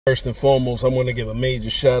First and foremost, I want to give a major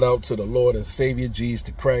shout out to the Lord and Savior, Jesus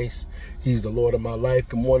Christ. He's the Lord of my life.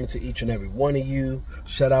 Good morning to each and every one of you.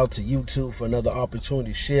 Shout out to YouTube for another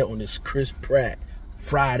opportunity to share on this Chris Pratt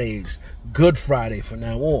Fridays. Good Friday from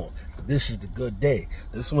now on. This is the good day.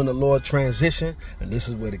 This is when the Lord transitioned, and this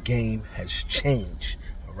is where the game has changed.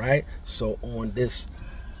 All right? So on this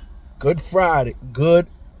Good Friday,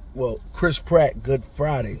 Chris Pratt, Good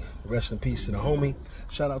Friday. Rest in peace to the homie.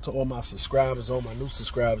 Shout out to all my subscribers, all my new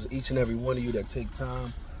subscribers, each and every one of you that take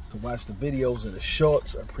time to watch the videos and the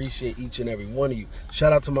shorts. I appreciate each and every one of you.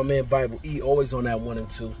 Shout out to my man Bible E, always on that 1 and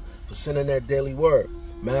 2, for sending that daily word.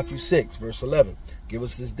 Matthew 6, verse 11. Give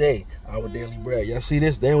us this day our daily bread. Y'all see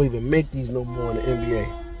this? They don't even make these no more in the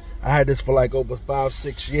NBA. I had this for like over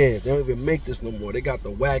 5-6 years. They don't even make this no more. They got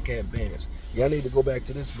the whack headbands. Y'all need to go back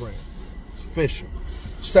to this brand. It's official.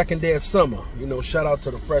 Second day of summer. You know, shout out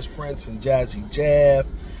to the Fresh Prince and Jazzy Jab.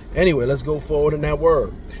 Anyway, let's go forward in that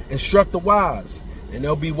word. Instruct the wise, and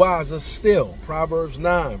they'll be wiser still. Proverbs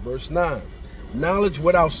 9, verse 9. Knowledge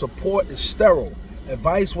without support is sterile.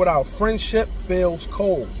 Advice without friendship feels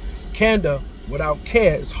cold. Candor without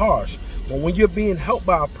care is harsh. But when you're being helped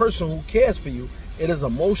by a person who cares for you, it is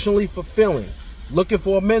emotionally fulfilling. Looking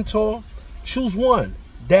for a mentor? Choose one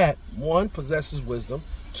that, 1, possesses wisdom,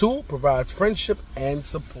 2, provides friendship and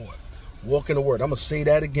support. Walk in the word. I'm going to say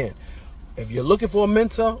that again. If you're looking for a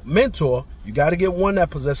mentor, you got to get one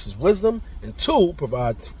that possesses wisdom, and 2,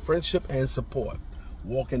 provides friendship and support.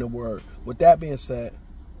 Walk in the word. With that being said,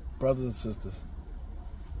 brothers and sisters,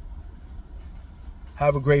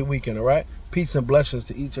 have a great weekend, all right? Peace and blessings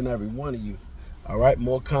to each and every one of you. All right,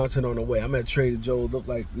 more content on the way. I'm at Trader Joe's. Look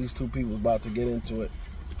like these two people about to get into it.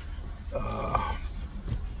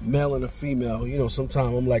 Male and a female. You know,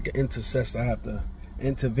 sometimes I'm like an intercessor. I have to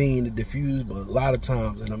intervene to diffuse, but a lot of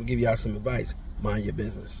times, and I'm gonna give y'all some advice, mind your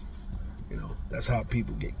business. You know, that's how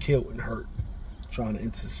people get killed and hurt, trying to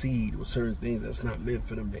intercede with certain things that's not meant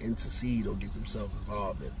for them to intercede or get themselves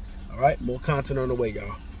involved in. All right, more content on the way,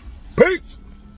 y'all. Peace.